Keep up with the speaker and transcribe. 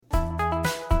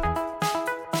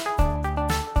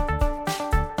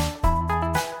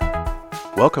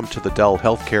Welcome to the Dell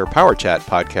Healthcare Power Chat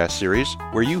podcast series,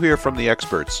 where you hear from the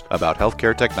experts about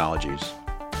healthcare technologies.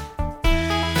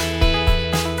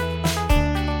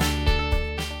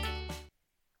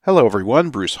 Hello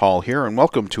everyone, Bruce Hall here, and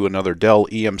welcome to another Dell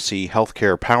EMC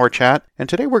Healthcare Power Chat. And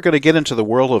today we're going to get into the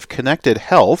world of connected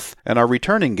health, and our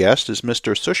returning guest is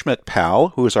Mr. Sushmit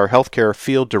Pal, who is our Healthcare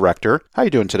Field Director. How are you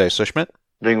doing today, Sushmit?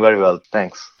 Doing very well,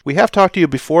 thanks. We have talked to you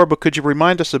before, but could you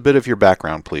remind us a bit of your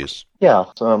background, please? Yeah,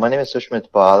 so my name is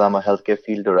Sushmit Pal. I'm a healthcare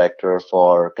field director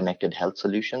for Connected Health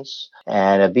Solutions.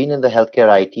 And I've been in the healthcare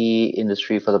IT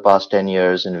industry for the past 10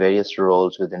 years in various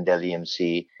roles within Dell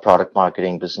EMC, product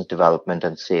marketing, business development,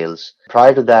 and sales.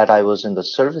 Prior to that, I was in the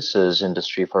services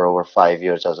industry for over 5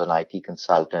 years as an IT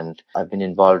consultant. I've been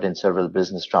involved in several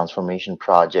business transformation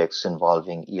projects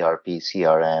involving ERP,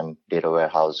 CRM, data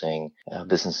warehousing,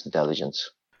 business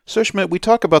intelligence. Sushmit, we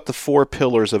talk about the 4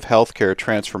 pillars of healthcare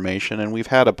transformation, and we've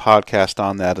had a podcast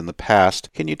on that in the past.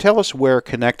 Can you tell us where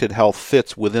connected health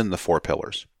fits within the 4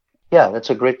 pillars? Yeah, that's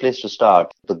a great place to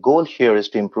start. The goal here is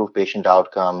to improve patient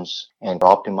outcomes and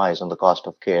optimize on the cost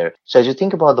of care. So as you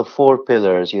think about the 4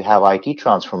 pillars, you have IT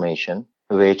transformation,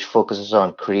 which focuses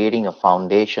on creating a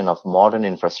foundation of modern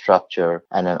infrastructure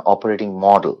and an operating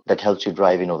model that helps you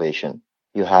drive innovation.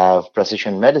 You have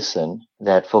precision medicine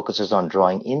that focuses on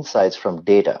drawing insights from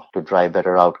data to drive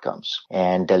better outcomes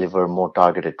and deliver more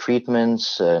targeted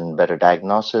treatments and better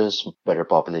diagnosis, better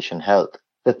population health.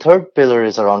 The third pillar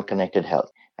is around connected health.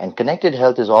 And connected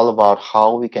health is all about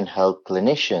how we can help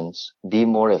clinicians be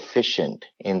more efficient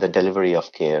in the delivery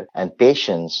of care and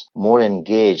patients more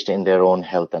engaged in their own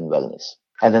health and wellness.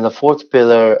 And then the fourth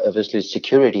pillar, obviously, is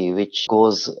security, which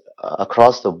goes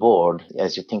across the board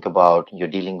as you think about you're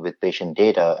dealing with patient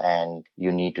data and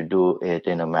you need to do it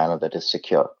in a manner that is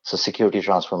secure. So security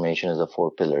transformation is the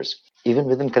 4 pillars. Even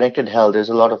within connected health, there's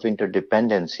a lot of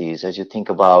interdependencies. As you think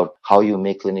about how you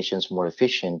make clinicians more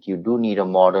efficient, you do need a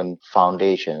modern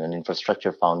foundation, an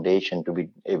infrastructure foundation to be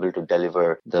able to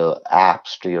deliver the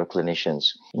apps to your clinicians.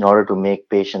 In order to make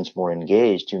patients more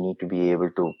engaged, you need to be able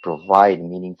to provide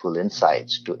meaningful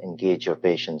insights to engage your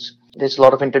patients. There's a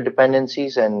lot of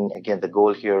interdependencies, and again, the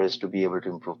goal here is to be able to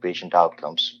improve patient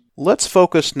outcomes. Let's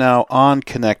focus now on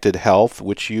connected health,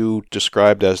 which you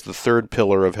described as the 3rd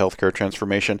pillar of healthcare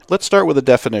transformation. Let's start with a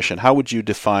definition. How would you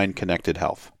define connected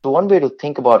health? So one way to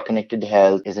think about connected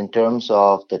health is in terms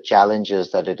of the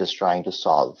challenges that it is trying to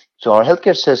solve. So our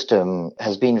healthcare system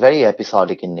has been very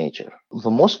episodic in nature.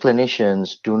 For most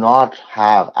clinicians do not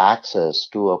have access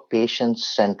to a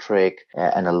patient-centric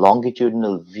and a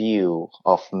longitudinal view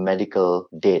of medical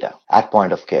data at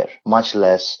point of care, much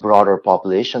less broader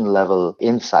population level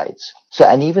insights. So,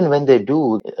 and even when they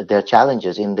do, there are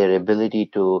challenges in their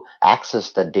ability to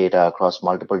access that data across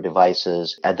multiple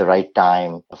devices at the right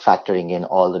time, factoring in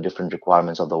all the different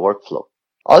requirements of the workflow.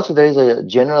 Also, there is a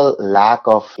general lack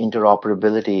of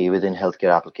interoperability within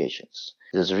healthcare applications.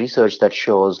 There's research that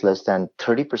shows less than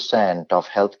 30% of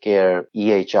healthcare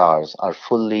EHRs are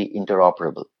fully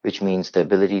interoperable, which means the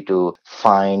ability to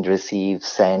find, receive,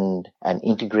 send, and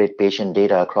integrate patient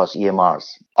data across EMRs.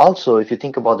 Also, if you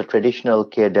think about the traditional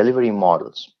care delivery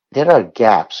models, there are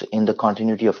gaps in the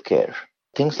continuity of care.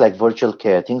 Things like virtual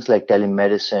care, things like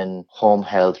telemedicine, home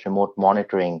health, remote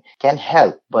monitoring can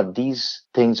help, but these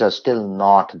things are still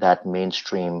not that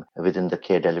mainstream within the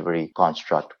care delivery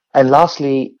construct. And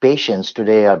lastly, patients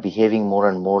today are behaving more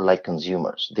and more like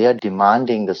consumers. They are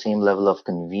demanding the same level of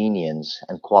convenience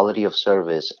and quality of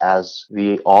service as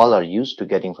we all are used to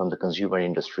getting from the consumer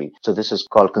industry. So this is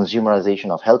called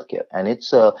consumerization of healthcare. And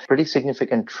it's a pretty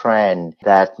significant trend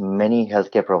that many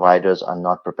healthcare providers are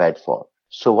not prepared for.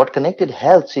 So what Connected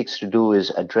Health seeks to do is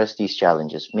address these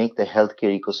challenges, make the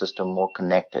healthcare ecosystem more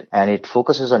connected. And it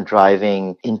focuses on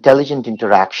driving intelligent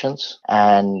interactions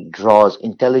and draws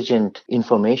intelligent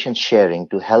information sharing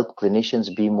to help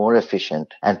clinicians be more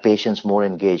efficient and patients more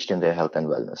engaged in their health and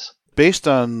wellness. Based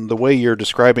on the way you're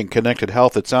describing connected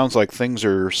health, it sounds like things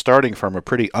are starting from a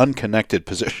pretty unconnected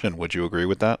position. Would you agree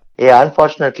with that? Yeah,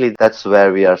 unfortunately, that's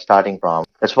where we are starting from.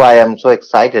 That's why I'm so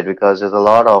excited, because there's a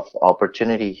lot of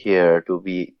opportunity here to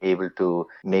be able to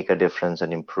make a difference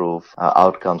and improve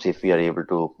outcomes if we are able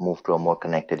to move to a more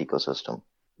connected ecosystem.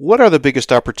 What are the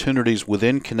biggest opportunities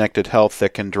within connected health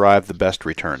that can drive the best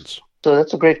returns? So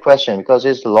that's a great question, because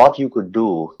there's a lot you could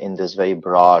do in this very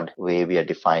broad way we are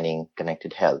defining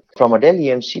connected health. From a Dell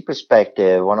EMC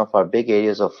perspective, one of our big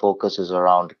areas of focus is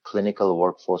around clinical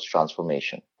workforce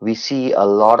transformation. We see a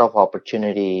lot of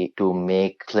opportunity to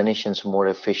make clinicians more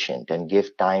efficient and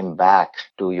give time back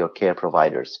to your care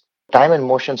providers. Time and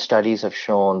motion studies have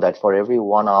shown that for every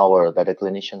 1 hour that a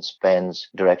clinician spends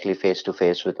directly face to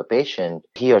face with a patient,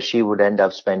 he or she would end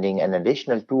up spending an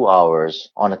additional 2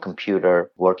 hours on a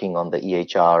computer working on the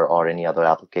EHR or any other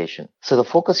application. So the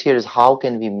focus here is how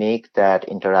can we make that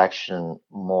interaction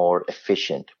more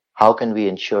efficient? How can we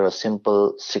ensure a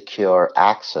simple, secure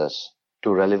access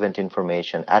to relevant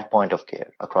information at point of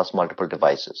care across multiple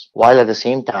devices, while at the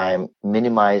same time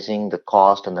minimizing the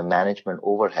cost and the management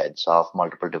overheads of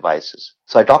multiple devices.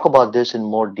 So I talk about this in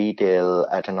more detail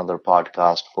at another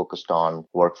podcast focused on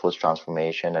workforce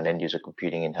transformation and end user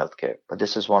computing in healthcare. But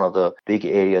this is one of the big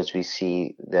areas we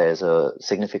see there's a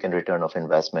significant return of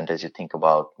investment as you think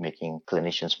about making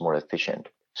clinicians more efficient.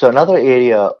 So another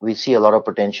area we see a lot of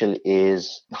potential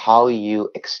is how you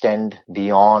extend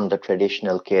beyond the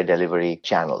traditional care delivery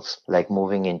channels, like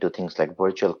moving into things like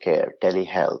virtual care,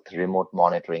 telehealth, remote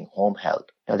monitoring, home health.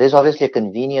 Now, there's obviously a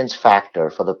convenience factor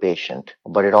for the patient,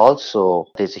 but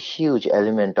there's a huge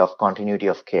element of continuity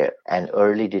of care and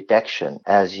early detection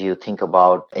as you think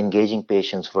about engaging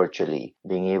patients virtually,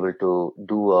 being able to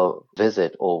do a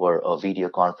visit over a video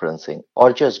conferencing,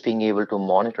 or just being able to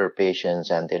monitor patients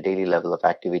and their daily level of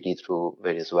activity through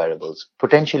various wearables.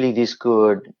 Potentially, this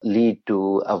could lead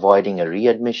to avoiding a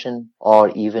readmission or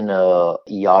even a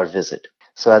ER visit.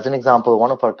 So as an example, one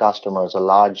of our customers, a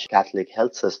large Catholic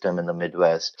health system in the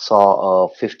Midwest, saw a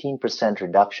 15%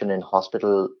 reduction in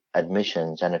hospital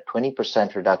admissions and a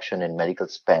 20% reduction in medical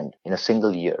spend in a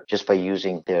single year just by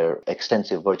using their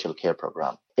extensive virtual care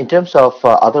program. In terms of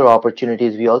other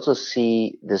opportunities, we also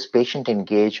see this patient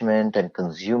engagement and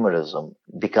consumerism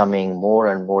becoming more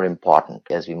and more important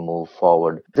as we move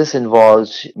forward. This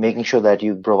involves making sure that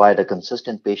you provide a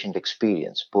consistent patient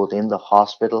experience, both in the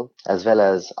hospital as well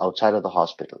as outside of the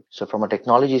hospital. So from a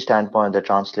technology standpoint, that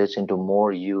translates into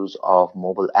more use of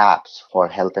mobile apps for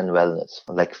health and wellness,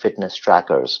 like fitness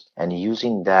trackers, and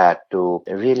using that to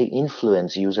really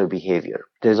influence user behavior.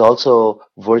 There's also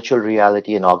virtual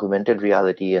reality and augmented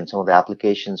reality and some of the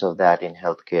applications of that in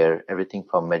healthcare, everything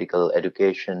from medical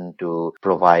education to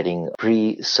providing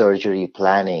pre-surgery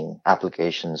planning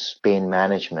applications, pain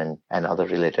management, and other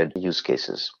related use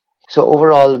cases. So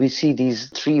overall, we see these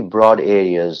three broad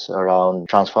areas around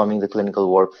transforming the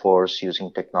clinical workforce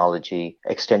using technology,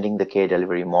 extending the care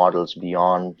delivery models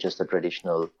beyond just the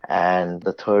traditional, and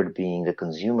the third being the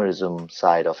consumerism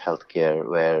side of healthcare,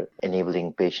 where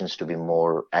enabling patients to be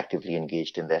more actively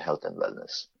engaged in their health and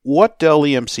wellness. What Dell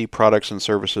EMC products and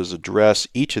services address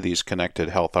each of these connected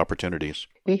health opportunities?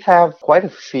 We have quite a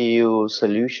few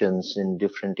solutions in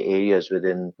different areas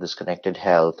within this connected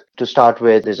health. To start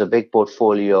with, there's a big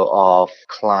portfolio of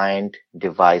client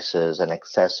devices and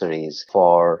accessories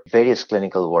for various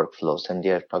clinical workflows. And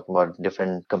they're talking about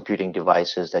different computing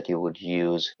devices that you would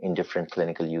use in different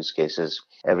clinical use cases.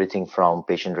 Everything from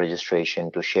patient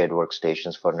registration to shared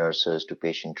workstations for nurses to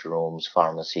patient rooms,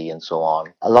 pharmacy, and so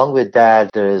on. Along with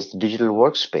that, there is digital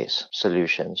workspace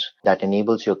solutions that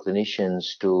enables your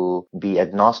clinicians to be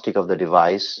agnostic of the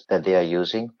device that they are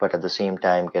using, but at the same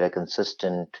time get a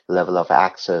consistent level of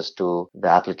access to the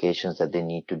applications that they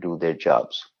need to do their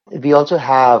jobs. We also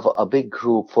have a big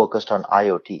group focused on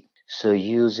IoT. So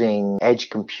using edge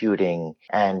computing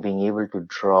and being able to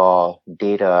draw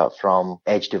data from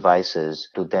edge devices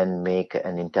to then make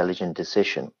an intelligent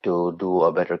decision to do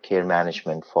a better care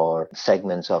management for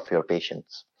segments of your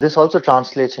patients. This also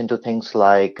translates into things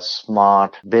like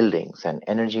smart buildings and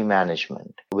energy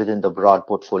management within the broad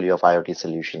portfolio of IoT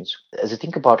solutions. As you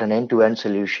think about an end-to-end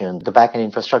solution, the backend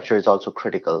infrastructure is also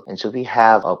critical. And so we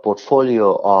have a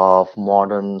portfolio of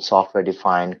modern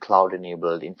software-defined,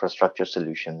 cloud-enabled infrastructure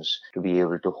solutions to be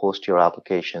able to host your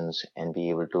applications and be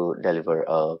able to deliver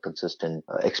a consistent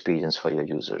experience for your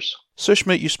users.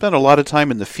 Sushmit, you spend a lot of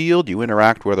time in the field. You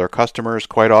interact with our customers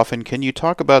quite often. Can you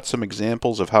talk about some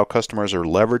examples of how customers are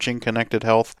leveraging connected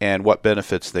health and what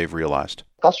benefits they've realized?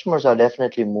 Customers are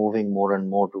definitely moving more and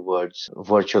more towards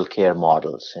virtual care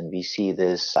models. And we see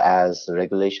this as the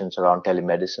regulations around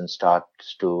telemedicine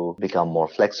starts to become more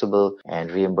flexible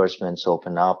and reimbursements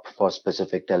open up for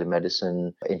specific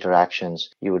telemedicine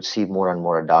interactions. You would see more and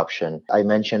more adoption. I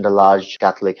mentioned a large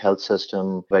Catholic health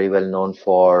system, very well known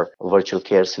for virtual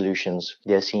care solutions.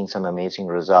 They're seeing some amazing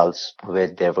results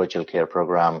with their virtual care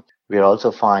program. We are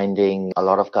also finding a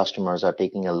lot of customers are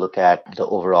taking a look at the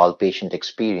overall patient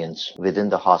experience within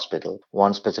the hospital.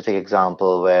 One specific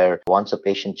example where once a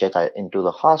patient checks into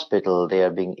the hospital, they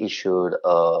are being issued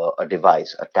a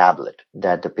device, a tablet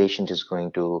that the patient is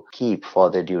going to keep for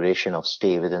the duration of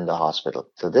stay within the hospital.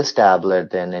 So this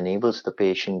tablet then enables the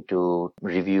patient to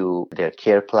review their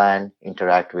care plan,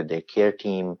 interact with their care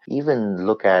team, even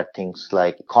look at things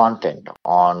like content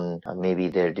on maybe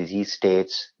their disease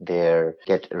states,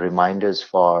 get reminders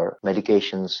for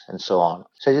medications and so on.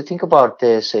 So as you think about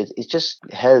this, it just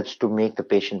helps to make the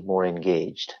patient more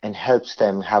engaged and helps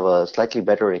them have a slightly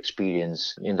better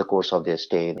experience in the course of their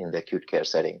stay in the acute care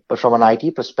setting. But from an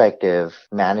IT perspective,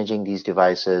 managing these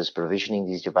devices, provisioning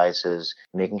these devices,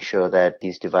 making sure that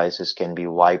these devices can be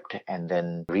wiped and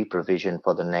then re-provisioned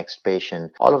for the next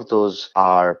patient, all of those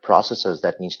are processes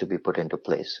that needs to be put into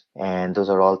place. And those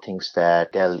are all things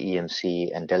that Dell EMC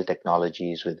and Dell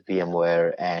Technologies with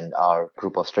VMware and our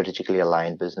group of strategically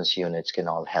aligned business units can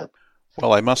all help.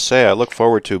 Well, I must say I look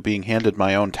forward to being handed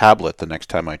my own tablet the next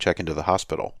time I check into the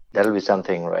hospital. That'll be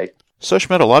something, right?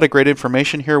 Sushmit, a lot of great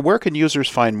information here. Where can users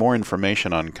find more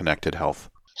information on Connected Health?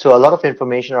 So a lot of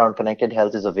information around Connected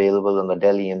Health is available on the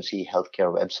Dell EMC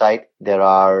Healthcare website. There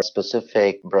are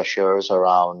specific brochures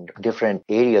around different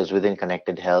areas within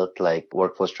Connected Health, like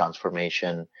workforce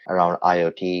transformation, around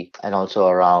IoT, and also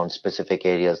around specific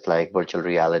areas like virtual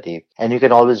reality. And you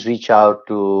can always reach out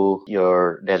to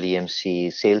your Dell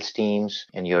EMC sales teams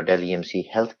and your Dell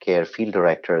EMC Healthcare field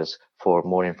directors for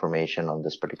more information on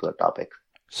this particular topic.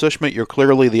 Sushmit, you're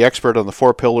clearly the expert on the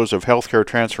 4 pillars of healthcare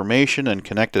transformation and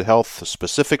Connected Health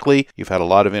specifically. You've had a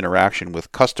lot of interaction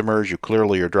with customers. You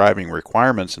clearly are driving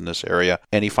requirements in this area.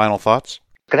 Any final thoughts?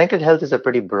 Connected Health is a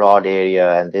pretty broad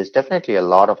area, and there's definitely a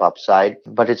lot of upside,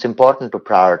 but it's important to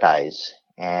prioritize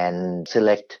and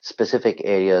select specific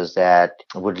areas that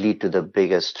would lead to the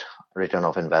biggest return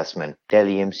of investment. Dell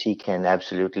EMC can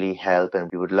absolutely help, and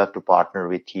we would love to partner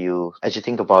with you as you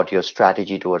think about your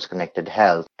strategy towards Connected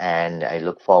Health. And I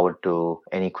look forward to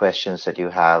any questions that you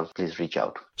have. Please reach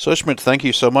out. Sushmit, thank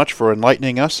you so much for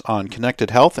enlightening us on Connected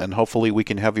Health, and hopefully we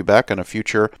can have you back on a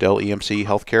future Dell EMC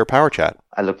Healthcare Power Chat.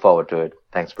 I look forward to it.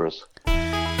 Thanks, Bruce.